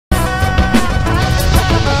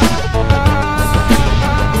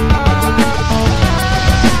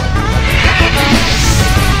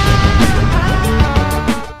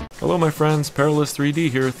my friends, Perilous 3D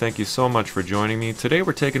here. Thank you so much for joining me. Today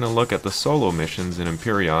we're taking a look at the solo missions in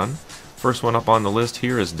Empyrion. First one up on the list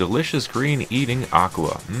here is Delicious Green Eating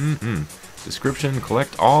Akua. Description: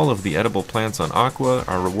 collect all of the edible plants on Akua.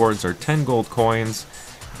 Our rewards are 10 gold coins,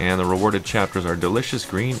 and the rewarded chapters are Delicious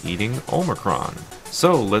Green Eating Omicron.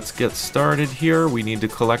 So let's get started here. We need to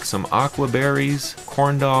collect some aqua berries,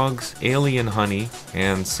 corn dogs, alien honey,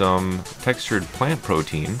 and some textured plant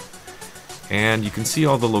protein. And you can see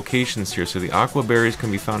all the locations here. So the aqua berries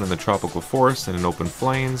can be found in the tropical forest and in open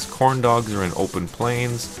plains. Corn dogs are in open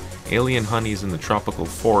plains. Alien honey is in the tropical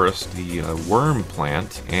forest, the worm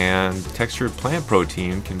plant. And textured plant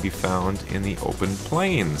protein can be found in the open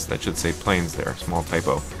plains. That should say plains there, small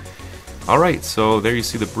typo. Alright, so there you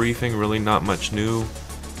see the briefing, really not much new.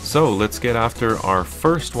 So let's get after our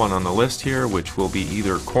first one on the list here, which will be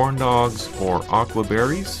either corn dogs or aqua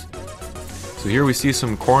berries. So here we see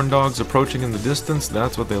some corn dogs approaching in the distance.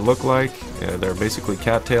 That's what they look like. They're basically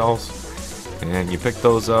cattails. And you pick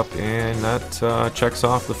those up, and that checks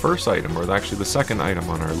off the first item, or actually the second item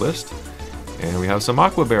on our list. And we have some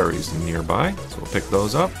aqua berries nearby, so we'll pick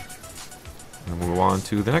those up and move on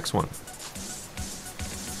to the next one.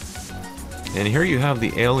 And here you have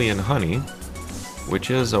the alien honey,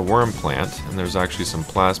 which is a worm plant, and there's actually some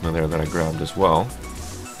plasma there that I grabbed as well.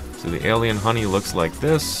 So the alien honey looks like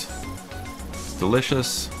this.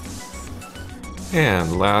 Delicious.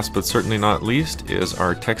 And last but certainly not least is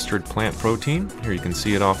our textured plant protein. Here you can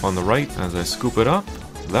see it off on the right as I scoop it up.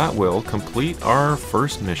 That will complete our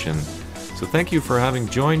first mission. So thank you for having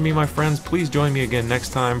joined me, my friends. Please join me again next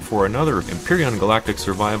time for another Empyrion Galactic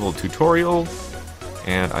survival tutorial.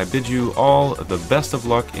 And I bid you all the best of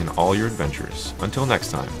luck in all your adventures. Until next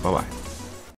time, bye-bye.